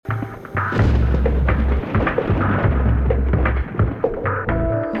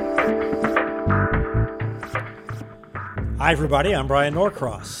Hi, everybody. I'm Brian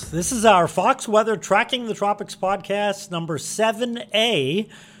Norcross. This is our Fox Weather Tracking the Tropics podcast, number 7A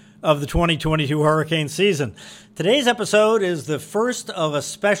of the 2022 hurricane season. Today's episode is the first of a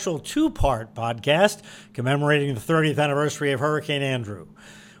special two-part podcast commemorating the 30th anniversary of Hurricane Andrew.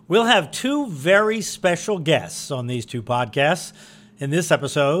 We'll have two very special guests on these two podcasts. In this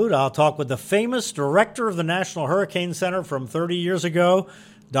episode, I'll talk with the famous director of the National Hurricane Center from 30 years ago,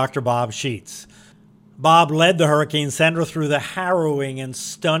 Dr. Bob Sheets. Bob led the Hurricane Center through the harrowing and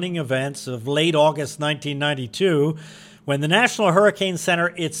stunning events of late August 1992, when the National Hurricane Center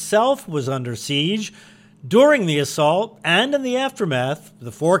itself was under siege. During the assault and in the aftermath, the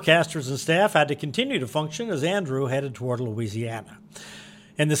forecasters and staff had to continue to function as Andrew headed toward Louisiana.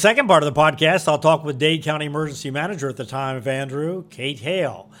 In the second part of the podcast, I'll talk with Dade County Emergency Manager at the time of Andrew, Kate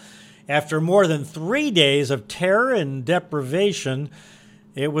Hale. After more than 3 days of terror and deprivation,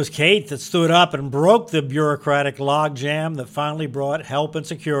 it was Kate that stood up and broke the bureaucratic logjam that finally brought help and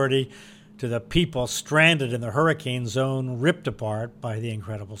security to the people stranded in the hurricane zone ripped apart by the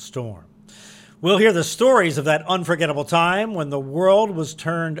incredible storm. We'll hear the stories of that unforgettable time when the world was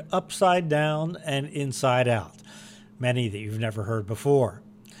turned upside down and inside out, many that you've never heard before.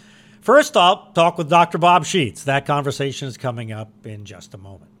 First, I'll talk with Dr. Bob Sheets. That conversation is coming up in just a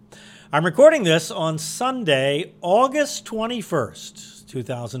moment. I'm recording this on Sunday, August 21st.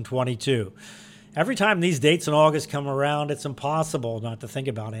 2022. Every time these dates in August come around, it's impossible not to think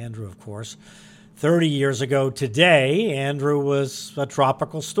about Andrew, of course. 30 years ago today, Andrew was a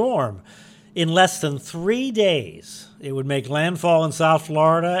tropical storm. In less than 3 days, it would make landfall in South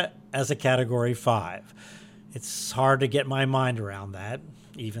Florida as a Category 5. It's hard to get my mind around that,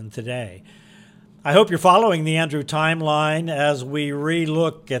 even today. I hope you're following the Andrew timeline as we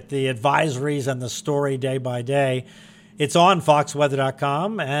re-look at the advisories and the story day by day. It's on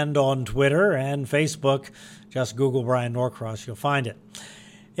foxweather.com and on Twitter and Facebook. Just Google Brian Norcross, you'll find it.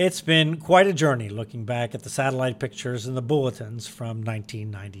 It's been quite a journey looking back at the satellite pictures and the bulletins from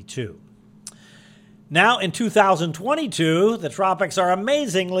 1992. Now in 2022, the tropics are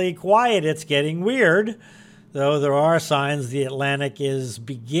amazingly quiet. It's getting weird, though there are signs the Atlantic is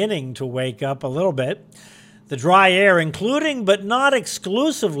beginning to wake up a little bit. The dry air, including but not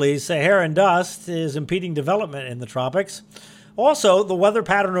exclusively Saharan dust, is impeding development in the tropics. Also, the weather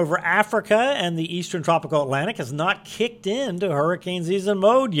pattern over Africa and the eastern tropical Atlantic has not kicked into hurricane season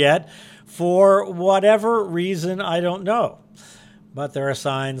mode yet. For whatever reason, I don't know. But there are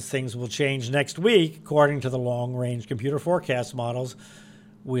signs things will change next week, according to the long-range computer forecast models.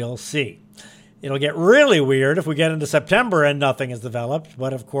 We'll see. It'll get really weird if we get into September and nothing has developed,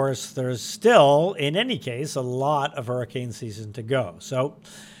 but of course there's still, in any case, a lot of hurricane season to go, so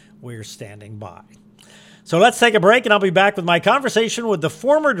we're standing by. So let's take a break, and I'll be back with my conversation with the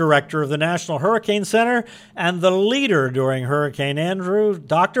former director of the National Hurricane Center and the leader during Hurricane Andrew,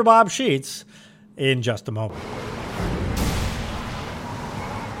 Dr. Bob Sheets, in just a moment.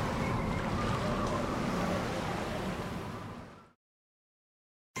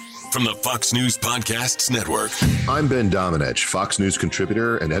 From the Fox News Podcasts Network. I'm Ben Domenech, Fox News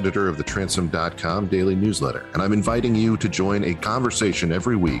contributor and editor of the Transom.com daily newsletter, and I'm inviting you to join a conversation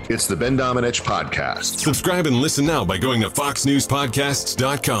every week. It's the Ben Domenech Podcast. Subscribe and listen now by going to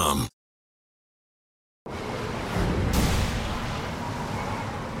foxnewspodcasts.com.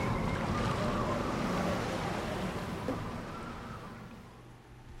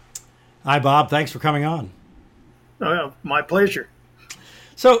 Hi, Bob. Thanks for coming on. My pleasure.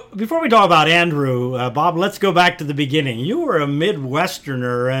 So before we talk about Andrew, Bob, let's go back to the beginning. You were a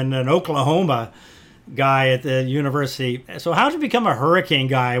Midwesterner and an Oklahoma guy at the university. So how did you become a hurricane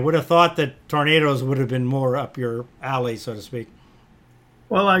guy? I would have thought that tornadoes would have been more up your alley, so to speak.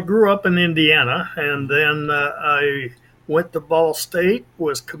 Well, I grew up in Indiana, and then I went to Ball State,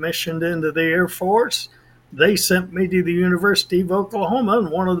 was commissioned into the Air Force. They sent me to the University of Oklahoma, and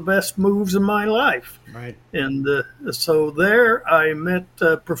one of the best moves in my life. Right. And so there I met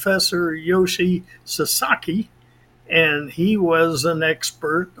Professor Yoshi Sasaki, and he was an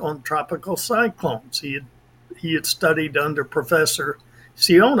expert on tropical cyclones. He had studied under Professor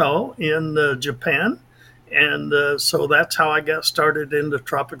Siono in Japan, and so that's how I got started into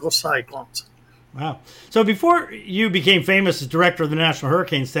tropical cyclones. Wow. So before you became famous as director of the National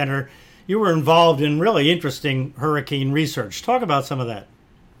Hurricane Center, you were involved in really interesting hurricane research. Talk about some of that.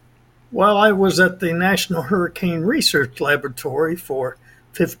 Well, I was at the National Hurricane Research Laboratory for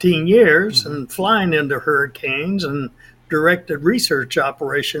 15 years and flying into hurricanes and directed research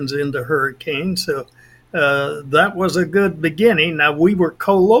operations into hurricanes. So that was a good beginning. Now, we were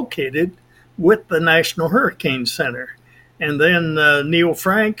co-located with the National Hurricane Center. And then Neil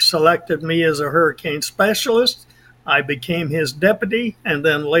Frank selected me as a hurricane specialist. I became his deputy and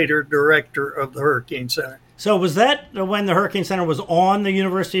then later director of the Hurricane Center. So was that when the Hurricane Center was on the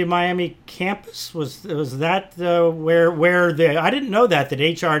University of Miami campus? Was that where the I didn't know that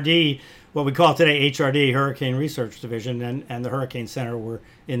HRD, what we call today HRD, Hurricane Research Division, and the Hurricane Center were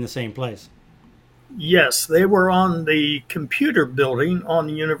in the same place? Yes, they were on the computer building on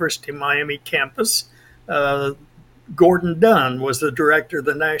the University of Miami campus. Gordon Dunn was the director of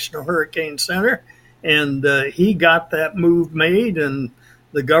the National Hurricane Center, and he got that move made, and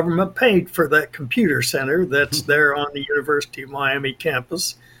the government paid for that computer center that's there on the University of Miami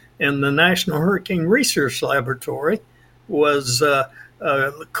campus. And the National Hurricane Research Laboratory was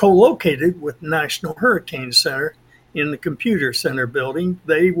co-located with National Hurricane Center in the computer center building.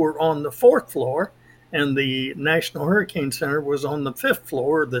 They were on the fourth floor, and the National Hurricane Center was on the fifth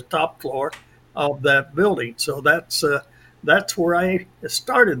floor, the top floor of that building. So that's where I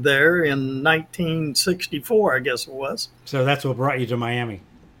started there in 1964, I guess it was. So that's what brought you to Miami.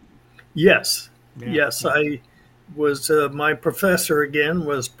 Yes. Yeah. Yes. I was, my professor again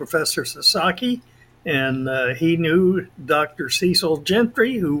was Professor Sasaki, and he knew Dr. Cecil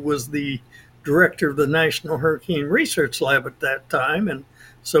Gentry, who was the director of the National Hurricane Research Lab at that time. And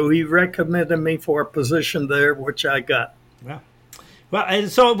so he recommended me for a position there, which I got. Wow. Well, and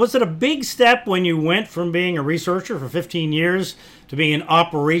so was it a big step when you went from being a researcher for 15 years to being an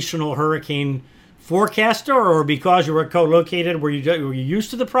operational hurricane forecaster, or because you were co-located, were you used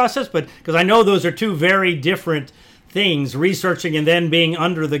to the process? But because I know those are two very different things, researching and then being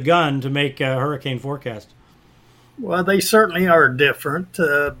under the gun to make a hurricane forecast. Well, they certainly are different,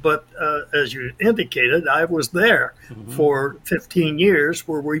 but as you indicated, I was there for 15 years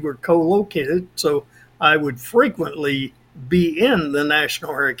where we were co-located, so I would frequently be in the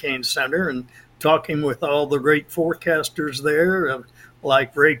National Hurricane Center and talking with all the great forecasters there,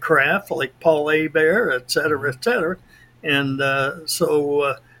 like Ray Kraft, like Paul Hebert, et cetera, and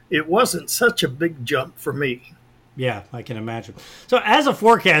so it wasn't such a big jump for me. Yeah, I can imagine. So as a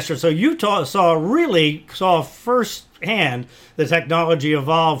forecaster, so you saw firsthand the technology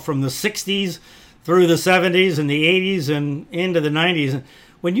evolve from the 60s through the 70s and the 80s and into the 90s.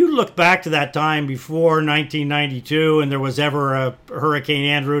 When you look back to that time before 1992 and there was ever a Hurricane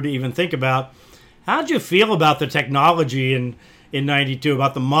Andrew to even think about, how did you feel about the technology in 92,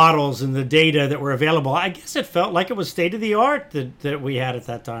 about the models and the data that were available? I guess it felt like it was state-of-the-art that we had at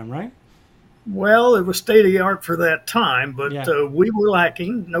that time, right? Well, it was state-of-the-art for that time, but Yeah. we were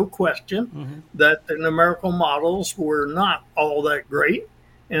lacking, no question, that the numerical models were not all that great,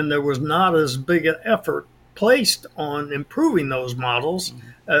 and there was not as big an effort placed on improving those models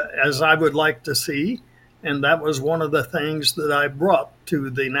as I would like to see. And that was one of the things that I brought to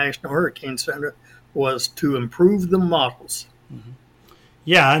the National Hurricane Center, was to improve the models.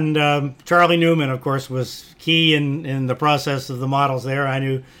 Yeah, and Charlie Newman, of course, was key in the process of the models there. I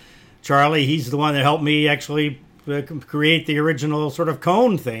knew Charlie. He's the one that helped me actually create the original sort of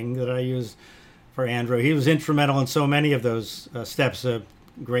cone thing that I used for Andrew. He was instrumental in so many of those steps, a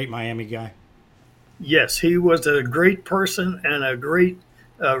great Miami guy. Yes, he was a great person and a great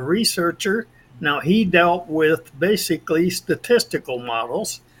researcher. Now, he dealt with basically statistical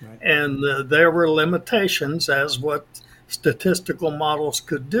models, Right. and there were limitations as what statistical models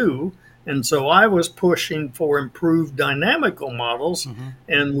could do. And so I was pushing for improved dynamical models,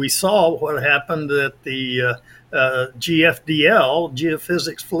 and we saw what happened at the GFDL,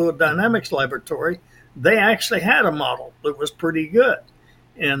 Geophysics Fluid Dynamics Laboratory. They actually had a model that was pretty good,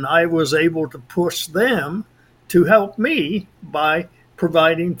 and I was able to push them to help me by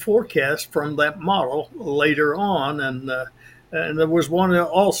providing forecasts from that model later on. And there was one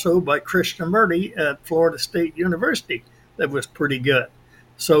also by Krishnamurti at Florida State University that was pretty good.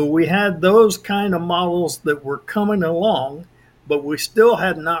 So we had those kind of models that were coming along, but we still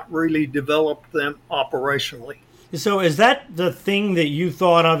had not really developed them operationally. So is that the thing that you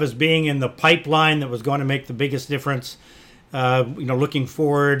thought of as being in the pipeline that was going to make the biggest difference, looking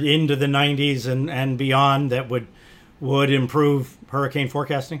forward into the 90s and beyond, that would improve hurricane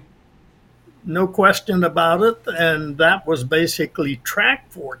forecasting? No question about it. And that was basically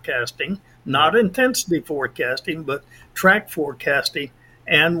track forecasting, not intensity forecasting, but track forecasting.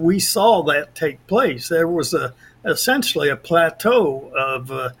 And we saw that take place. There was essentially a plateau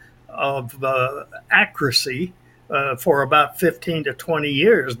of accuracy for about 15 to 20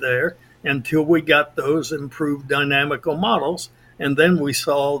 years there until we got those improved dynamical models. And then we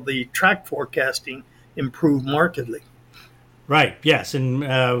saw the track forecasting improve markedly. Right. Yes,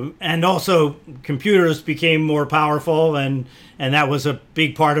 and also computers became more powerful, and that was a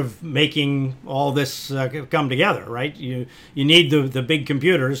big part of making all this come together. Right. You need the big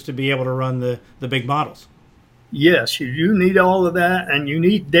computers to be able to run the big models. Yes, you do need all of that, and you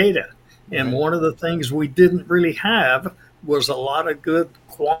need data. And Right. one of the things we didn't really have was a lot of good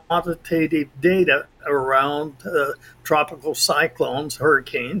quantitative data around tropical cyclones,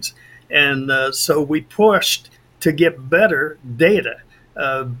 hurricanes. And so we pushed to get better data,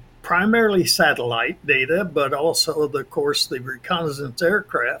 uh, primarily satellite data, but also, of course, the reconnaissance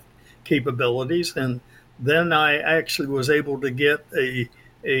aircraft capabilities. And then I actually was able to get a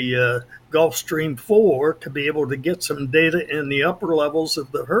Gulfstream 4 to be able to get some data in the upper levels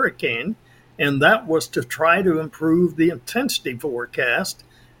of the hurricane, and that was to try to improve the intensity forecast.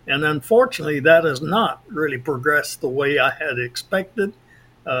 And unfortunately, that has not really progressed the way I had expected.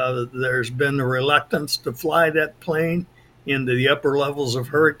 There's been a reluctance to fly that plane into the upper levels of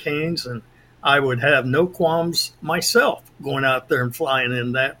hurricanes, and I would have no qualms myself going out there and flying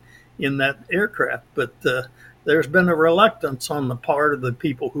in that aircraft. But there's been a reluctance on the part of the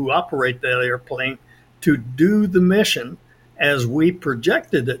people who operate that airplane to do the mission as we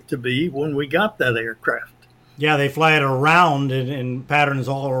projected it to be when we got that aircraft. Yeah, they fly it around in patterns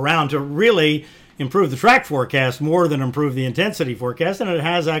all around to really improve the track forecast more than improve the intensity forecast, and it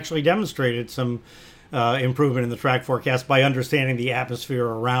has actually demonstrated some improvement in the track forecast by understanding the atmosphere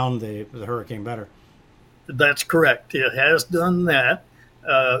around the hurricane better. That's correct. It has done that.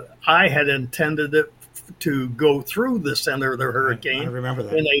 I had intended it to go through the center of the hurricane. I remember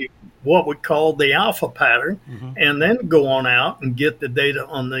that. In what we call the alpha pattern, and then go on out and get the data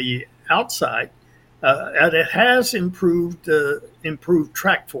on the outside. And it has improved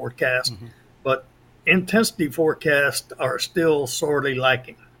track forecast, but intensity forecasts are still sorely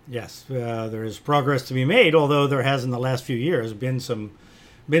lacking. Yes, there is progress to be made, although there has in the last few years been some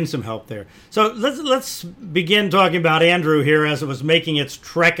help there. So let's begin talking about Andrew here as it was making its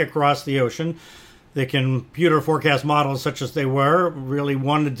trek across the ocean. The computer forecast models, such as they were, really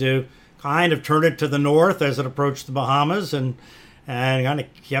wanted to kind of turn it to the north as it approached the Bahamas, and kind of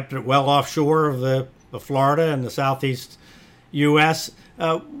kept it well offshore of the Florida and the southeast U.S.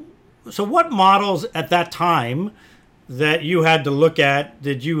 So what models at that time that you had to look at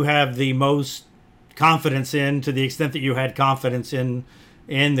did you have the most confidence in, to the extent that you had confidence in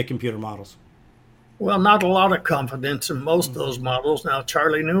the computer models? Well, not a lot of confidence in most of those models. Now,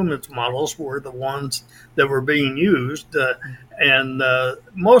 Charlie Newman's models were the ones that were being used, and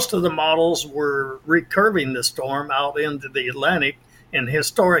most of the models were recurving the storm out into the Atlantic, and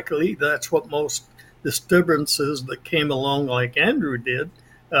historically, that's what most disturbances that came along like Andrew did,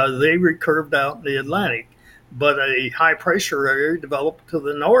 they recurved out in the Atlantic. But a high-pressure area developed to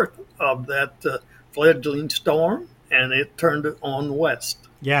the north of that fledgling storm, and it turned it on west.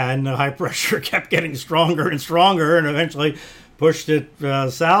 Yeah, and the high pressure kept getting stronger and stronger and eventually pushed it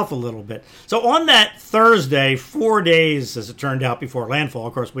south a little bit. So on that Thursday, 4 days, as it turned out, before landfall,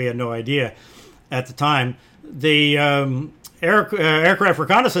 of course, we had no idea at the time, the aircraft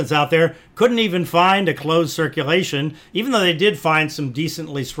reconnaissance out there couldn't even find a closed circulation, even though they did find some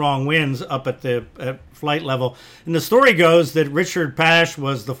decently strong winds up at the flight level. And the story goes that Richard Pash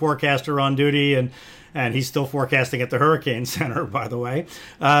was the forecaster on duty, and he's still forecasting at the Hurricane Center, by the way,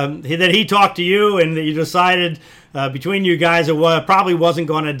 that he talked to you and that you decided between you guys it probably wasn't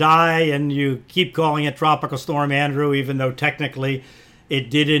going to die, and you keep calling it Tropical Storm Andrew, even though technically it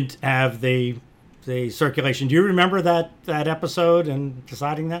didn't have the circulation. Do you remember that episode and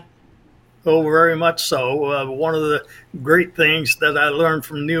deciding that? Oh, very much so. One of the great things that I learned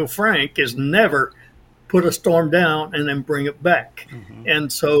from Neil Frank is never put a storm down and then bring it back.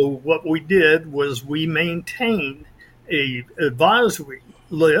 And so what we did was we maintained a advisory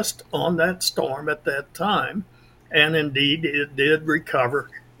list on that storm at that time. And indeed, it did recover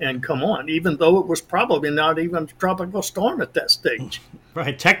and come on, even though it was probably not even a tropical storm at that stage.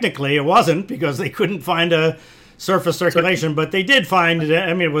 Right. Technically, it wasn't, because they couldn't find a surface circulation, but they did find it.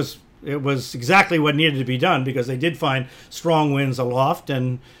 I mean, it was exactly what needed to be done, because they did find strong winds aloft,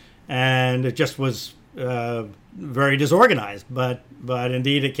 and it just was very disorganized. But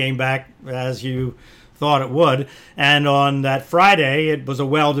indeed, it came back as you thought it would. And on that Friday, it was a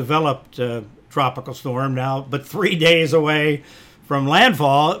well-developed tropical storm now, but 3 days away from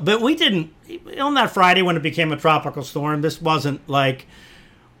landfall. But we didn't, on that Friday when it became a tropical storm, this wasn't like,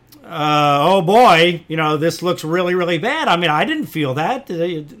 oh boy, this looks really, really bad. I mean, I didn't feel that.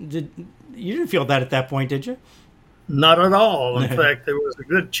 You didn't feel that at that point, did you? Not at all. In fact, there was a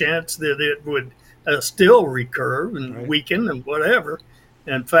good chance that it would still recurve and weaken and whatever.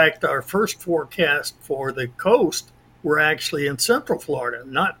 In fact, our first forecast for the coast were actually in Central Florida,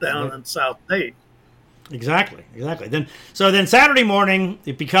 not down in South Dade. Exactly. Then Saturday morning,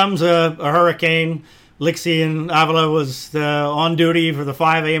 it becomes a hurricane. Lixie and Avila was on duty for the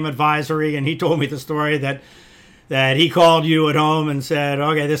 5 a.m. advisory, and he told me the story that that he called you at home and said,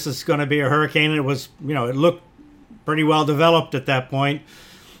 okay, this is going to be a hurricane. It was, it looked pretty well developed at that point.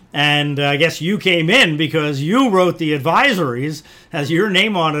 And I guess you came in because you wrote the advisories, has your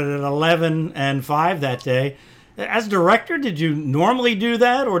name on it at 11 and 5 that day. As director, did you normally do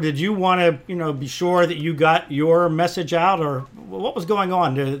that, or did you want to, be sure that you got your message out, or what was going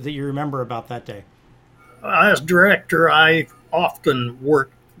on that you remember about that day? As director, I often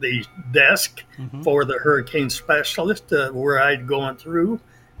worked the desk for the hurricane specialist where I'd gone through.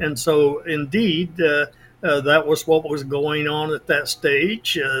 And so, indeed, that was what was going on at that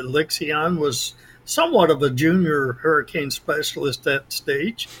stage. Lixion was somewhat of a junior hurricane specialist at that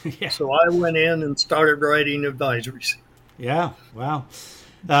stage. Yeah. So I went in and started writing advisories. Yeah, wow.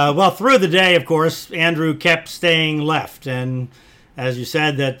 Well, through the day, of course, Andrew kept staying left. And as you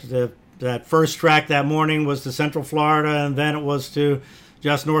said, that first track that morning was to Central Florida, and then it was to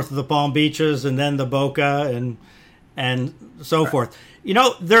just north of the Palm Beaches, and then the Boca, and so forth.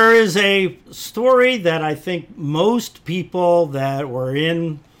 There is a story that I think most people that were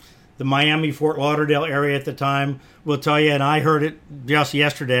in the Miami, Fort Lauderdale area at the time will tell you, and I heard it just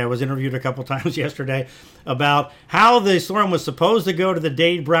yesterday. I was interviewed a couple times yesterday about how the storm was supposed to go to the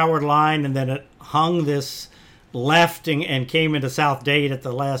Dade-Broward line, and then it hung this left and came into South Dade at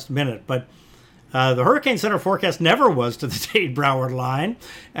the last minute. But the Hurricane Center forecast never was to the Dade-Broward line.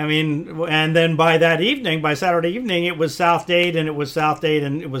 And then by that evening, by Saturday evening, it was South Dade, and it was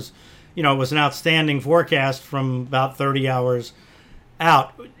it was an outstanding forecast from about 30 hours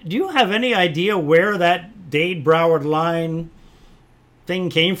out. Do you have any idea where that Dade-Broward line thing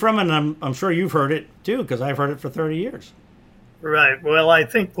came from? And I'm sure you've heard it too, because I've heard it for 30 years. Right. Well, I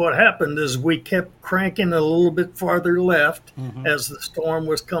think what happened is we kept cranking a little bit farther left as the storm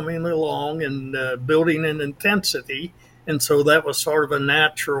was coming along and building in intensity. And so that was sort of a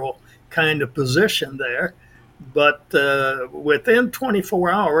natural kind of position there. But within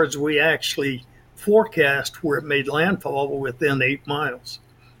 24 hours, we actually forecast where it made landfall within 8 miles.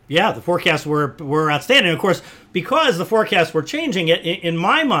 Yeah, the forecasts were outstanding. Of course, because the forecasts were changing, in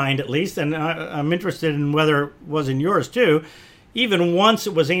my mind at least, and I'm interested in whether it was in yours too, even once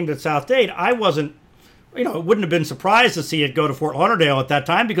it was aimed at South Dade, I wasn't, wouldn't have been surprised to see it go to Fort Lauderdale at that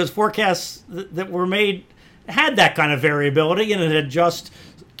time, because forecasts that were made had that kind of variability, and it had just,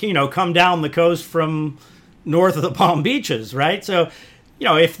 come down the coast from north of the Palm Beaches, right? So,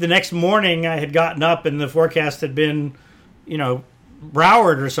 if the next morning I had gotten up and the forecast had been,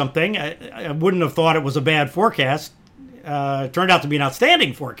 Broward or something, I wouldn't have thought it was a bad forecast. It turned out to be an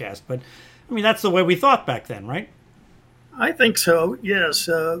outstanding forecast, but that's the way we thought back then, right? I think so, yes.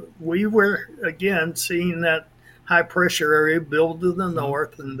 We were, again, seeing that high pressure area build to the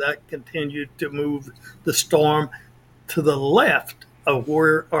north, and that continued to move the storm to the left of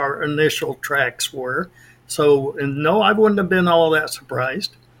where our initial tracks were. So, and no, I wouldn't have been all that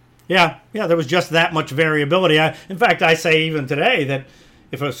surprised. Yeah, there was just that much variability. In fact, I say even today that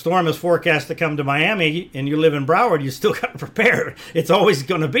if a storm is forecast to come to Miami and you live in Broward, you still got to prepare. It's always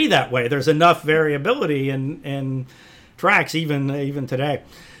going to be that way. There's enough variability in tracks even today.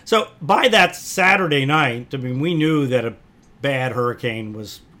 So by that Saturday night, we knew that a bad hurricane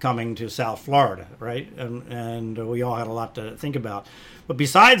was coming to South Florida, right? And we all had a lot to think about. But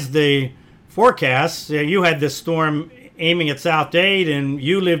besides the forecasts, you had this storm aiming at South Dade, and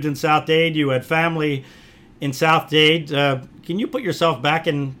you lived in South Dade. You had family in South Dade. Can you put yourself back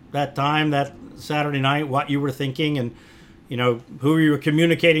in that time, that Saturday night, what you were thinking, and who you were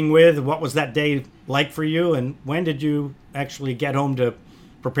communicating with? What was that day like for you, and when did you actually get home to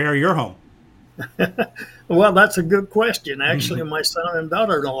prepare your home? Well, that's a good question. Actually, my son and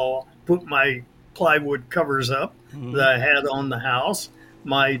daughter-in-law put my plywood covers up that I had on the house.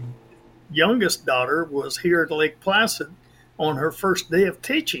 My youngest daughter was here at Lake Placid on her first day of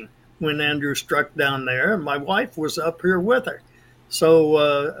teaching when Andrew struck down there, and my wife was up here with her.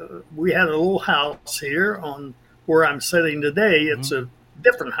 So we had a little house here on where I'm sitting today. It's a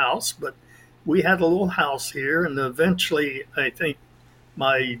different house, but we had a little house here, and eventually I think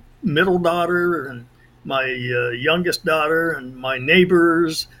my middle daughter and my youngest daughter and my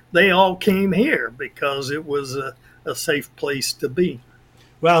neighbors, they all came here because it was a safe place to be.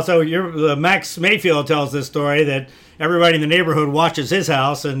 Well, so Max Mayfield tells this story that everybody in the neighborhood watches his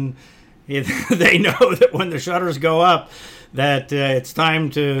house, and they know that when the shutters go up, that it's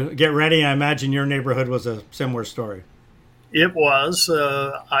time to get ready. I imagine your neighborhood was a similar story. It was.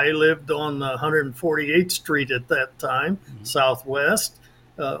 I lived on 148th Street at that time, Southwest,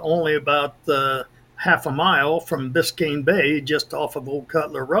 only about half a mile from Biscayne Bay, just off of Old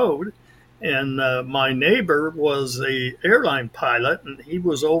Cutler Road. And my neighbor was a airline pilot, and he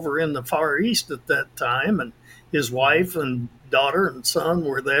was over in the Far East at that time. And his wife and daughter and son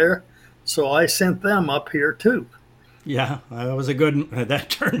were there. So I sent them up here too. Yeah, that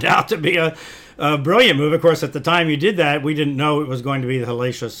turned out to be a brilliant move. Of course, at the time you did that, we didn't know it was going to be the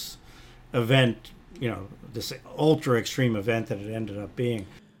hellacious event, this ultra extreme event that it ended up being.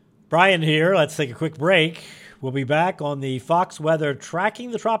 Brian here. Let's take a quick break. We'll be back on the Fox Weather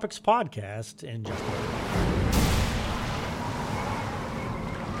Tracking the Tropics podcast in just a minute.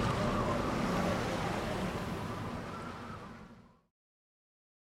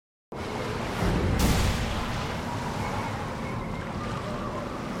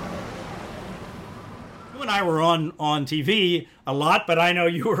 I were on TV a lot, but I know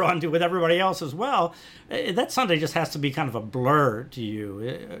you were on with everybody else as well. That Sunday just has to be kind of a blur to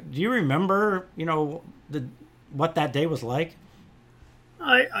you. Do you remember, what that day was like?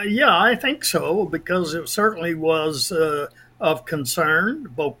 I think so, because it certainly was of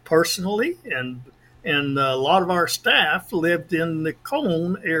concern, both personally and a lot of our staff lived in the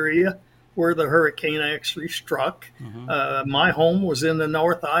Cone area where the hurricane actually struck. Mm-hmm. My home was in the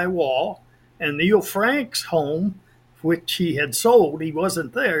North Eye Wall. And Neil Frank's home, which he had sold, he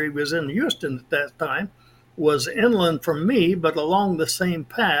wasn't there, he was in Houston at that time, was inland from me, but along the same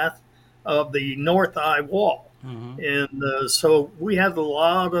path of the North Eye Wall. Mm-hmm. And so we had a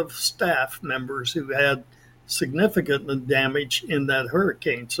lot of staff members who had significant damage in that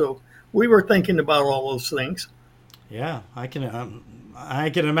hurricane. So we were thinking about all those things. Yeah, I can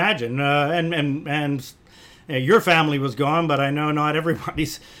imagine. And your family was gone, but I know not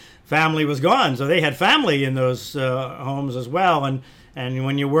everybody's family was gone, so they had family in those homes as well. And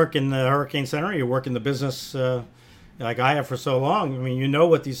when you work in the Hurricane Center, you work in the business like I have for so long. I mean, you know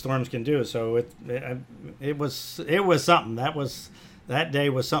what these storms can do. So it was something. That day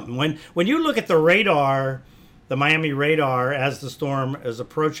was something. When you look at the radar, the Miami radar, as the storm is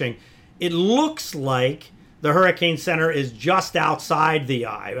approaching, it looks like the Hurricane Center is just outside the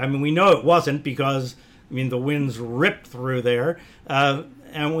eye. I mean, we know it wasn't because the winds ripped through there.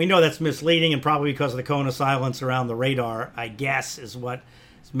 And we know that's misleading, and probably because of the cone of silence around the radar, I guess, is what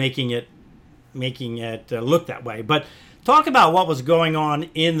is making it look that way. But talk about what was going on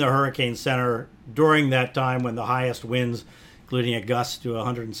in the Hurricane Center during that time when the highest winds, including a gust to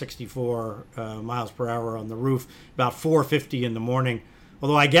 164 miles per hour on the roof, about 4:50 in the morning.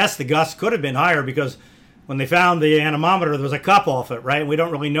 Although I guess the gusts could have been higher because when they found the anemometer, there was a cup off it, right? We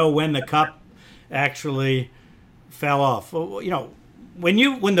don't really know when the cup actually fell off. When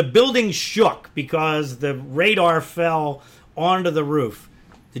the building shook because the radar fell onto the roof,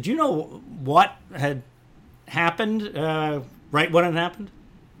 did you know what had happened right when it happened?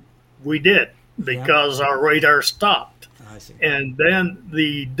 We did, because our radar stopped. I see. And then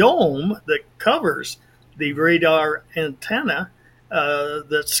the dome that covers the radar antenna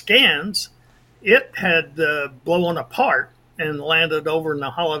that scans, it had blown apart and landed over in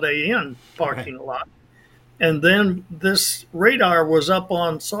the Holiday Inn parking lot. And then this radar was up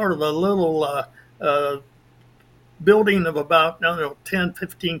on sort of a little building of about, 10,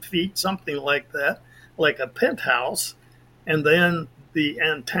 15 feet, something like that, like a penthouse. And then the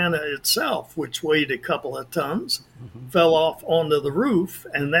antenna itself, which weighed a couple of tons, fell off onto the roof,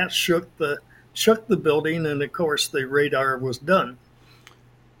 and that shook the building. And, of course, the radar was done.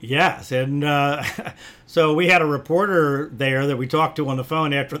 Yes, and so we had a reporter there that we talked to on the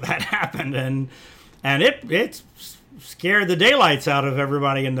phone after that happened, and it scared the daylights out of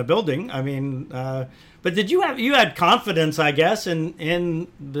everybody in the building. I mean, but did you had confidence, I guess, in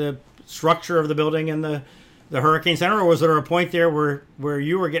the structure of the building and the Hurricane Center, or was there a point there where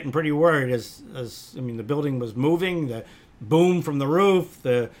you were getting pretty worried as the building was moving, the boom from the roof,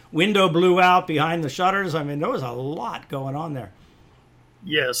 the window blew out behind the shutters? I mean, there was a lot going on there.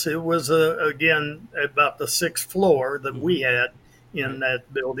 Yes, it was, again, about the sixth floor that we had in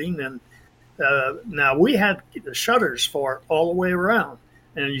that building. And now we had the shutters for it all the way around.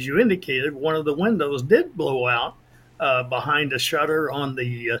 And as you indicated, one of the windows did blow out behind a shutter on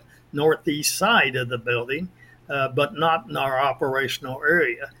the northeast side of the building, but not in our operational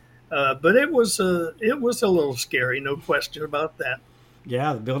area. But it was a little scary, no question about that.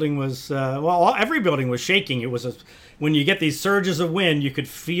 Yeah, the building was, every building was shaking. It was when you get these surges of wind, you could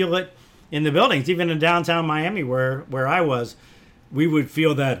feel it in the buildings. Even in downtown Miami, where I was, we would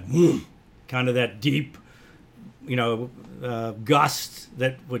feel that kind of that deep, gust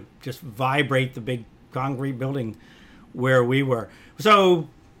that would just vibrate the big concrete building where we were. So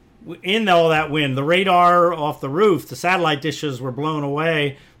in all that wind, the radar off the roof, the satellite dishes were blown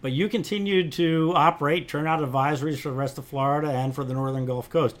away, but you continued to operate, turn out advisories for the rest of Florida and for the northern Gulf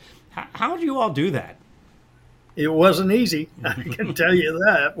Coast. How did you all do that? It wasn't easy. I can tell you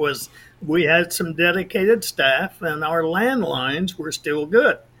that. We had some dedicated staff, and our landlines were still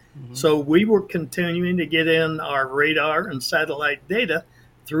good. So we were continuing to get in our radar and satellite data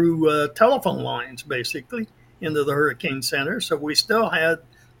through telephone lines, basically, into the Hurricane Center. So we still had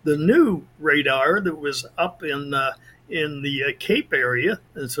the new radar that was up in the Cape area,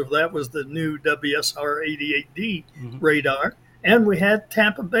 and so that was the new WSR 88D radar, and we had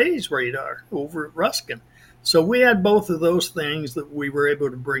Tampa Bay's radar over at Ruskin. So we had both of those things that we were able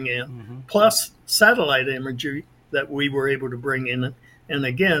to bring in, plus satellite imagery that we were able to bring in, and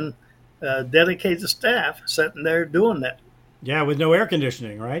again, dedicated staff sitting there doing that. Yeah, with no air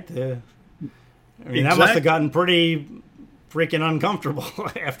conditioning, right? That must Exactly. have gotten pretty freaking uncomfortable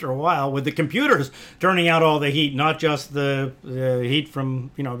after a while with the computers turning out all the heat, not just the heat from,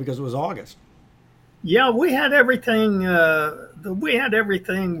 because it was August. Yeah, we had everything. We had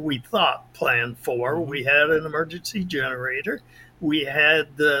everything we thought planned for. We had an emergency generator. We had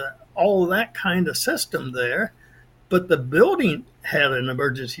all that kind of system there. But the building had an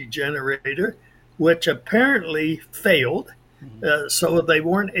emergency generator, which apparently failed. So they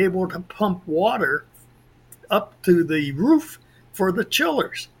weren't able to pump water up to the roof for the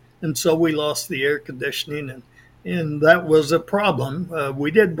chillers. And so we lost the air conditioning, and that was a problem.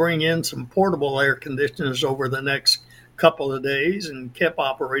 We did bring in some portable air conditioners over the next couple of days and kept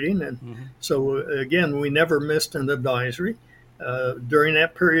operating. And so, again, we never missed an advisory. During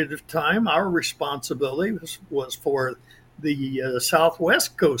that period of time, our responsibility was for the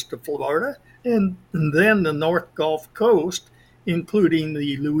southwest coast of Florida and then the North Gulf Coast, including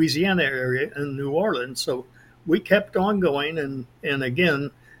the Louisiana area and New Orleans. So we kept on going, and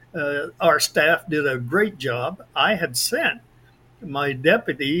again, our staff did a great job. I had sent my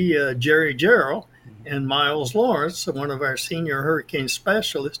deputy, Jerry Gerald, and Miles Lawrence, one of our senior hurricane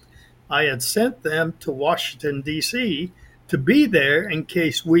specialists, I had sent them to Washington, D.C. to be there in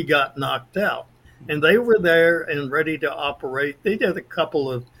case we got knocked out. And they were there and ready to operate. They did a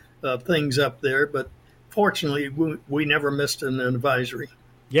couple of things up there, but fortunately, we never missed an advisory.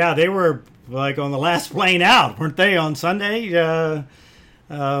 Yeah, they were like on the last plane out, weren't they, on Sunday? As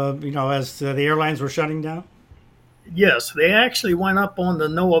the airlines were shutting down? Yes, they actually went up on the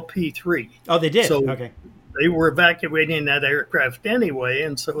NOAA P3. Oh, they did? So Okay. they were evacuating that aircraft anyway,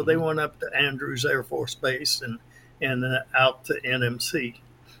 and so they went up to Andrews Air Force Base and out to NMC.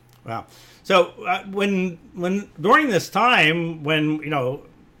 Wow. So when during this time, when,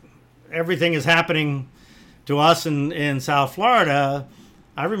 everything is happening to us in South Florida,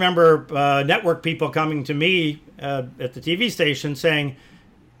 I remember network people coming to me at the TV station saying,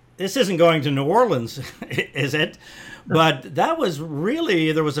 this isn't going to New Orleans, is it? But that was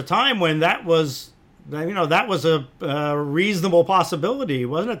really, there was a time when that was a reasonable possibility,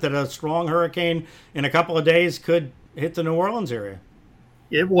 wasn't it? That a strong hurricane in a couple of days could hit the New Orleans area.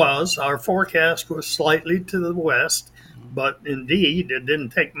 It was. Our forecast was slightly to the west, but indeed, it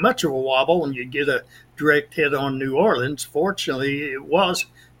didn't take much of a wobble when you get a direct hit on New Orleans. Fortunately, it was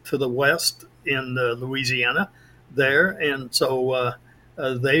to the west in Louisiana there, and so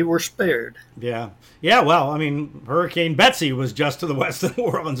they were spared. Yeah. Yeah, well, Hurricane Betsy was just to the west of New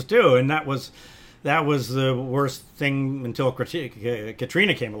Orleans, too, and that was the worst thing until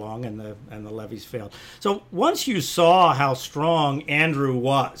Katrina came along and the levees failed. So once you saw how strong Andrew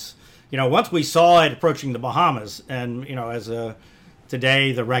was, once we saw it approaching the Bahamas, and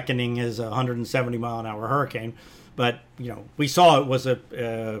today the reckoning is a 170 mile an hour hurricane, but we saw it was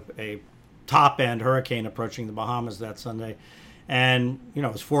a top end hurricane approaching the Bahamas that Sunday, and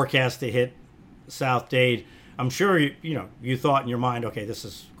it was forecast to hit South Dade. I'm sure you thought in your mind, okay, this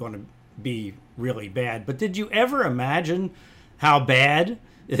is going to be really bad. But did you ever imagine how bad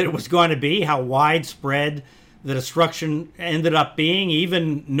it was going to be, how widespread the destruction ended up being,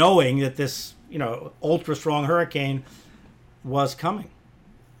 even knowing that this, ultra strong hurricane was coming?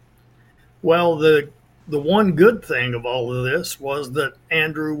 Well, the one good thing of all of this was that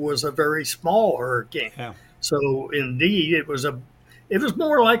Andrew was a very small hurricane. Yeah. So indeed, it was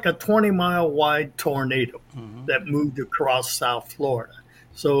more like a 20-mile wide tornado that moved across South Florida.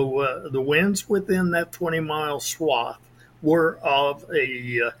 So the winds within that 20-mile swath were of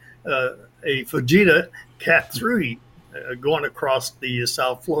a Fujita Cat 3 going across the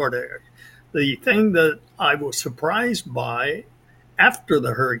South Florida area. The thing that I was surprised by after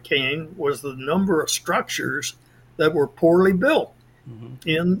the hurricane was the number of structures that were poorly built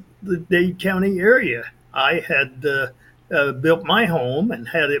in the Dade County area. I had built my home and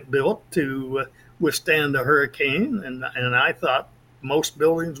had it built to withstand a hurricane, and I thought most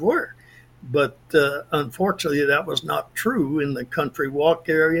buildings were. But unfortunately, that was not true in the Country Walk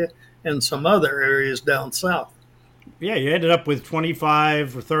area and some other areas down south. Yeah, you ended up with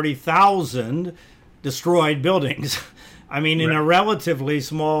 25 or 30,000 destroyed buildings. I mean, in a relatively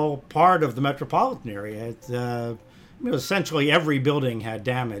small part of the metropolitan area. Essentially every building had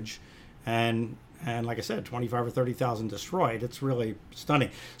damage, and like I said, 25 or 30,000 destroyed. It's really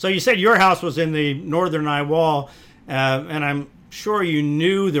stunning. So you said your house was in the northern eye wall, and I'm sure you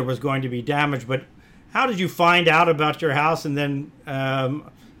knew there was going to be damage, but how did you find out about your house? And then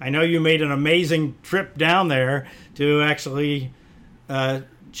I know you made an amazing trip down there to actually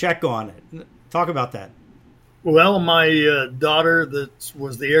check on it. Talk about that. Well, my daughter, that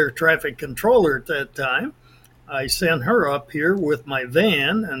was the air traffic controller at that time, I sent her up here with my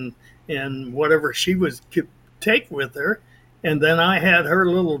van and whatever she could take with her. And then I had her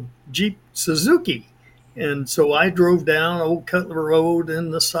little Jeep Suzuki. And so I drove down Old Cutler Road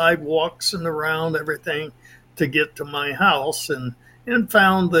and the sidewalks and around everything to get to my house, and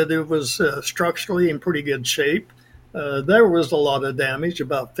found that it was structurally in pretty good shape. There was a lot of damage,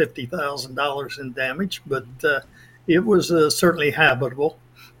 about $50,000 in damage, but it was certainly habitable.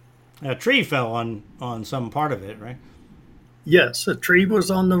 A tree fell on some part of it, right? Yes, a tree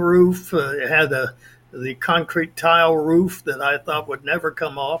was on the roof. It had the concrete tile roof that I thought would never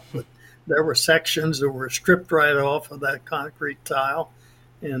come off, but there were sections that were stripped right off of that concrete tile.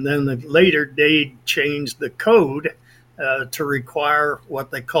 And then later they changed the code to require what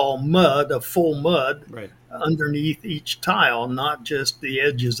they call mud, a full mud, right, underneath each tile, not just the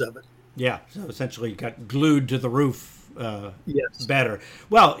edges of it. Yeah, so essentially it got glued to the roof yes. better.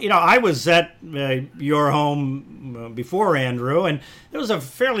 Well, I was at your home before, Andrew, and there was a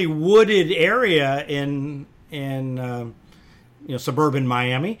fairly wooded area in suburban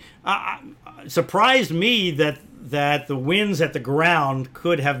Miami. Surprised me that the winds at the ground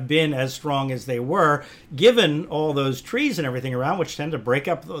could have been as strong as they were, given all those trees and everything around, which tend to break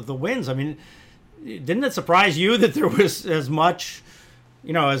up the winds. I mean, didn't it surprise you that there was as much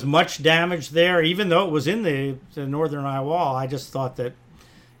damage there, even though it was in the northern eye wall? I just thought that,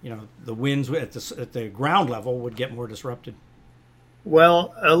 the winds at the ground level would get more disrupted.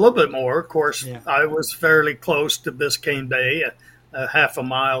 Well, a little bit more. Of course, yeah. I was fairly close to Biscayne Bay, a half a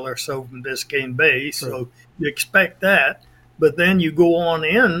mile or so from Biscayne Bay, so you expect that. But then you go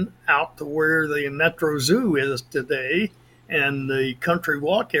on out to where the Metro Zoo is today, and the Country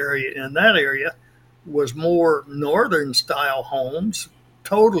Walk area in that area was more northern style homes,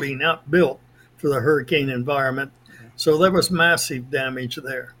 totally not built for the hurricane environment. So there was massive damage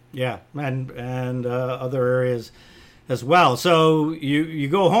there. Yeah, and other areas as well. So you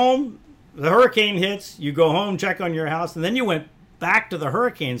go home, the hurricane hits, you go home, check on your house, and then you went back to the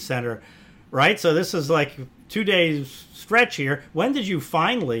hurricane center, right? So this is like 2 days stretch here. When did you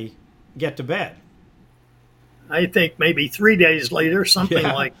finally get to bed? I think maybe 3 days later, something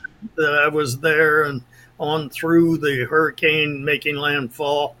like that. I was there and on through the hurricane making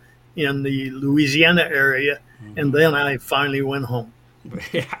landfall in the Louisiana area, and then I finally went home.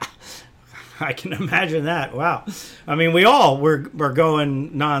 Yeah, I can imagine that. Wow. I mean, we all were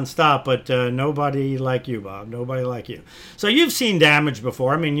going nonstop, but nobody like you, Bob. Nobody like you. So you've seen damage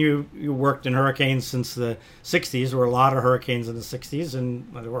before. I mean, you worked in hurricanes since the 60s. There were a lot of hurricanes in the 60s,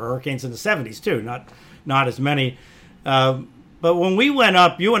 and there were hurricanes in the 70s too. Not as many. But when we went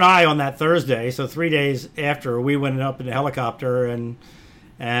up, you and I, on that Thursday, so 3 days after, we went up in a helicopter and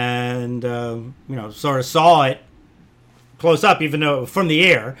sort of saw it close up, even though from the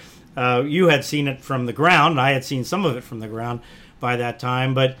air. You had seen it from the ground, and I had seen some of it from the ground by that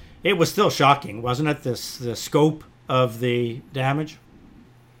time, but it was still shocking, wasn't it, the scope of the damage?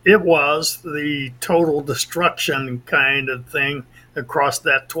 It was. The total destruction kind of thing across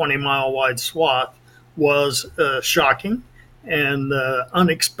that 20-mile wide swath was shocking and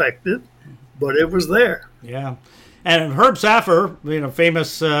unexpected, but it was there. Yeah. And Herb Saffer,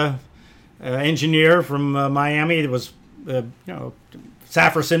 famous engineer from Miami, it was,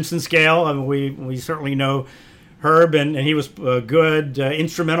 Saffer-Simpson scale. I mean, we certainly know Herb, and he was a good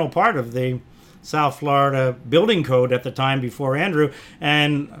instrumental part of the South Florida building code at the time before Andrew.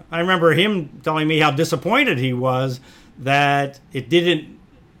 And I remember him telling me how disappointed he was that it didn't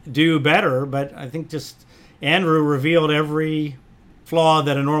do better, but I think just Andrew revealed every flaw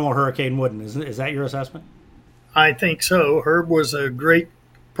that a normal hurricane wouldn't. Is that your assessment? I think so. Herb was a great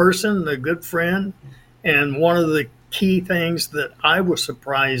person, a good friend, and one of the key things that I was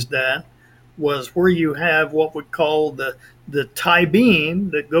surprised at was where you have what we call the tie beam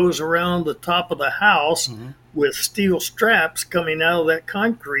that goes around the top of the house with steel straps coming out of that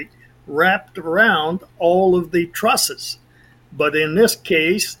concrete wrapped around all of the trusses. But in this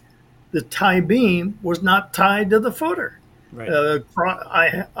case, the tie beam was not tied to the footer. Right.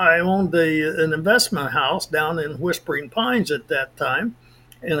 I owned an investment house down in Whispering Pines at that time,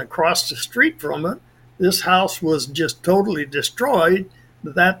 and across the street from it, this house was just totally destroyed.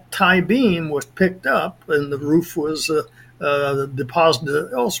 That tie beam was picked up, and the roof was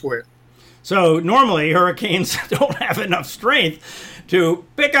deposited elsewhere. So normally hurricanes don't have enough strength to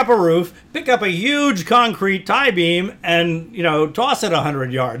pick up a roof, pick up a huge concrete tie beam, and toss it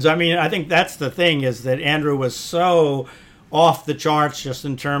 100 yards. I mean, I think that's the thing, is that Andrew was so off the charts just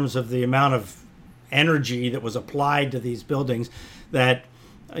in terms of the amount of energy that was applied to these buildings that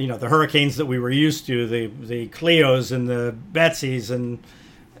the hurricanes that we were used to, the Cleos and the Betsies and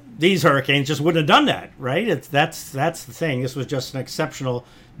these hurricanes just wouldn't have done that, right? That's the thing. This was just an exceptional,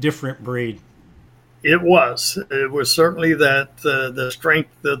 different breed. It was certainly that the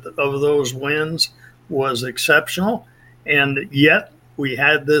strength of those winds was exceptional, and yet we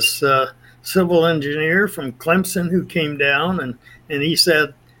had this civil engineer from Clemson who came down and he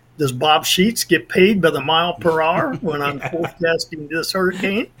said, "Does Bob Sheets get paid by the mile per hour when I'm forecasting this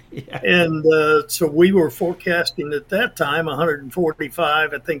hurricane?" Yeah. And so we were forecasting at that time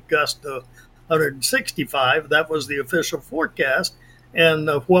 145, I think, gust to 165. That was the official forecast and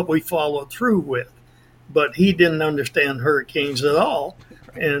what we followed through with. But he didn't understand hurricanes at all.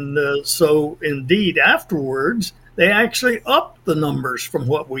 And so, indeed, afterwards, they actually upped the numbers from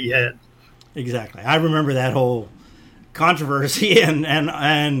what we had. Exactly. I remember that whole controversy, and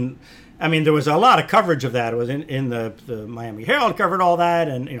I mean, there was a lot of coverage of that. It was in the Miami Herald covered all that,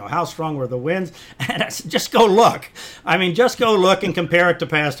 and how strong were the winds. And I said, just go look. I mean, just go look and compare it to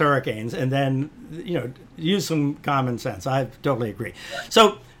past hurricanes, and then use some common sense. I totally agree.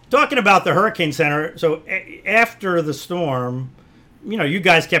 So, talking about the Hurricane Center, so after the storm, you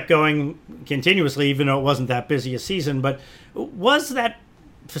guys kept going continuously, even though it wasn't that busy a season. But was that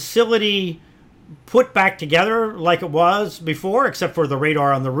facility put back together like it was before, except for the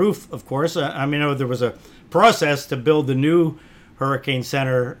radar on the roof, of course? I mean, there was a process to build the new Hurricane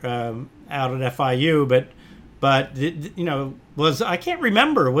Center out at FIU, but I can't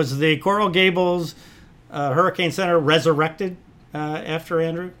remember, was the Coral Gables Hurricane Center resurrected after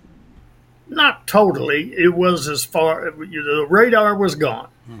Andrew? Not totally. It was as far, the radar was gone,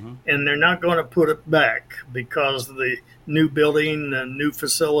 and they're not going to put it back because the new building and new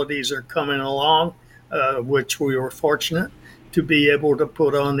facilities are coming along, which we were fortunate to be able to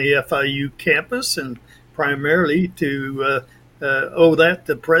put on the FIU campus, and primarily to owe that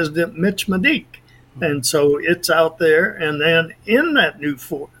to President Mitch Medic. And so it's out there. And then in that new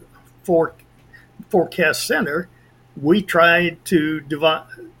forecast center, we tried to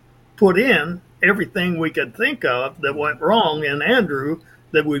put in everything we could think of that went wrong in Andrew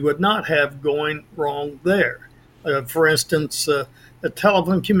that we would not have going wrong there. For instance,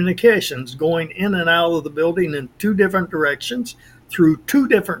 telephone communications going in and out of the building in two different directions through two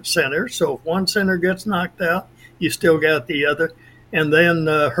different centers. So if one center gets knocked out, you still got the other. And then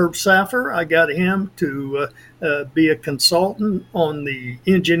Herb Saffer, I got him to be a consultant on the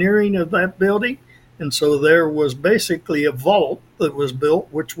engineering of that building. And so there was basically a vault that was built,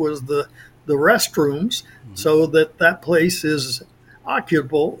 which was the restrooms, so that place is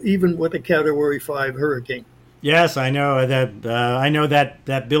occupable even with a Category 5 hurricane. Yes, I know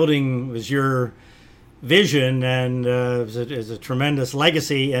that building was your vision, and is a tremendous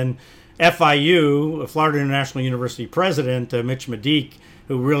legacy. And FIU, Florida International University president, Mitch Medic,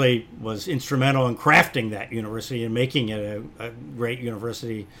 who really was instrumental in crafting that university and making it a great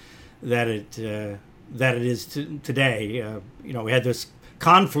university that it is today. We had this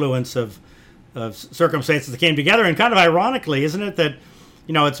confluence of circumstances that came together, and kind of ironically, isn't it, that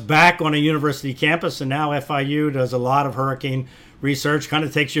it's back on a university campus, and now FIU does a lot of hurricane research. Kind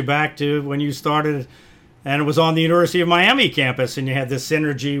of takes you back to when you started, and it was on the University of Miami campus, and you had this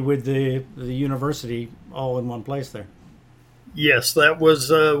synergy with the university all in one place there. Yes, that was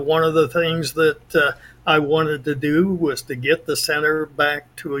one of the things that I wanted to do, was to get the center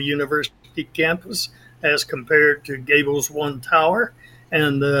back to a university campus as compared to Gables One Tower.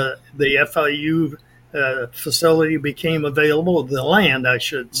 And the FIU facility became available, the land, I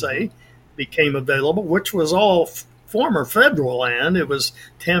should say, became available, which was all former federal land. It was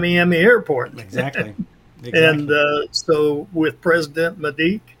Tamiami Airport. Exactly. And so with President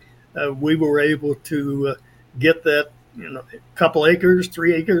Medic, we were able to get that, a couple acres,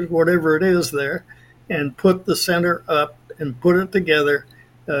 3 acres, whatever it is there, and put the center up and put it together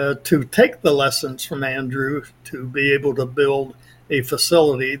to take the lessons from Andrew to be able to build a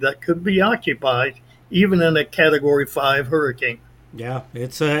facility that could be occupied even in a Category 5 hurricane. Yeah,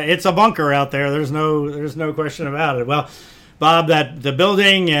 it's a bunker out there. There's no question about it. Well, Bob, that the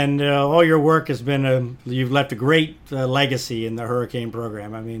building and all your work has been you've left a great legacy in the hurricane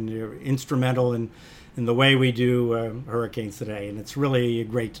program. I mean, you're instrumental in the way we do hurricanes today, and it's really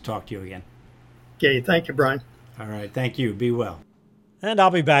great to talk to you again. Okay, thank you, Brian. All right, thank you. Be well. And I'll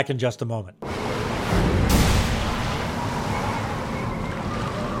be back in just a moment.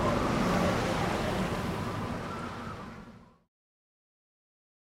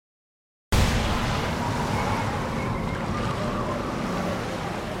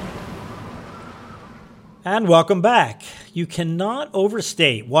 And welcome back. You cannot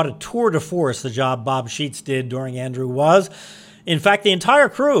overstate what a tour de force the job Bob Sheets did during Andrew was. In fact, the entire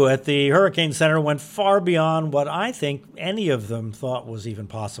crew at the Hurricane Center went far beyond what I think any of them thought was even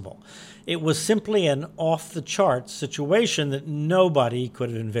possible. It was simply an off-the-charts situation that nobody could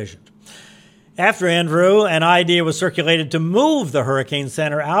have envisioned. After Andrew, an idea was circulated to move the Hurricane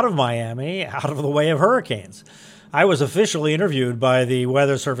Center out of Miami, out of the way of hurricanes. I was officially interviewed by the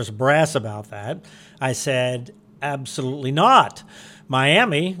Weather Service brass about that. I said, absolutely not.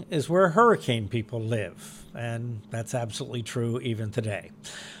 Miami is where hurricane people live, and that's absolutely true even today.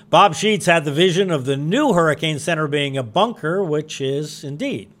 Bob Sheets had the vision of the new Hurricane Center being a bunker, which is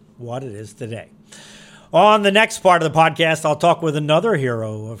indeed what it is today. On the next part of the podcast, I'll talk with another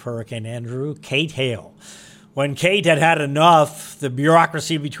hero of Hurricane Andrew, Kate Hale. When Kate had had enough, the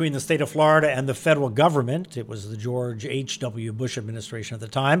bureaucracy between the state of Florida and the federal government, it was the George H.W. Bush administration at the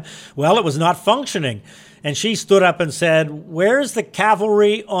time, well, it was not functioning. And she stood up and said, "Where's the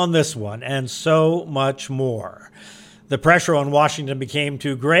cavalry on this one?" And so much more. The pressure on Washington became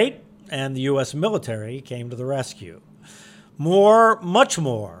too great, and the U.S. military came to the rescue. More, much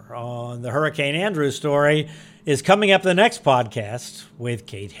more, on the Hurricane Andrew story is coming up in the next podcast with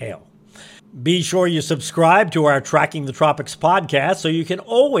Kate Hale. Be sure you subscribe to our Tracking the Tropics podcast so you can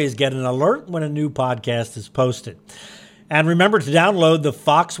always get an alert when a new podcast is posted. And remember to download the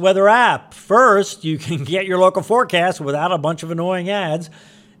Fox Weather app. First, you can get your local forecast without a bunch of annoying ads,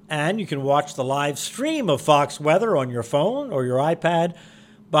 and you can watch the live stream of Fox Weather on your phone or your iPad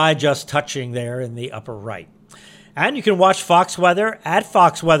by just touching there in the upper right. And you can watch Fox Weather at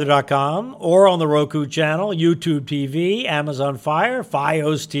foxweather.com or on the Roku channel, YouTube TV, Amazon Fire,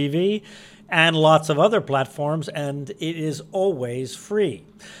 Fios TV, and lots of other platforms, and it is always free.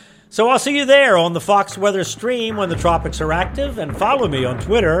 So I'll see you there on the Fox Weather stream when the tropics are active, and follow me on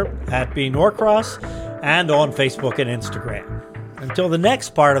Twitter at @bnorcross and on Facebook and Instagram. Until the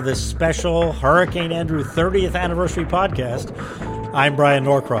next part of this special Hurricane Andrew 30th anniversary podcast, I'm Brian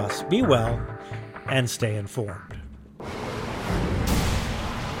Norcross. Be well and stay informed.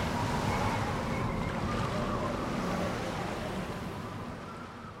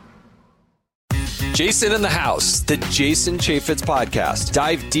 Jason in the House, the Jason Chaffetz podcast.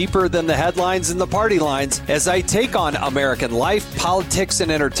 Dive deeper than the headlines and the party lines as I take on American life, politics,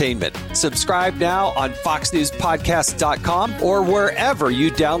 and entertainment. Subscribe now on foxnewspodcast.com or wherever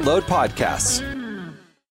you download podcasts.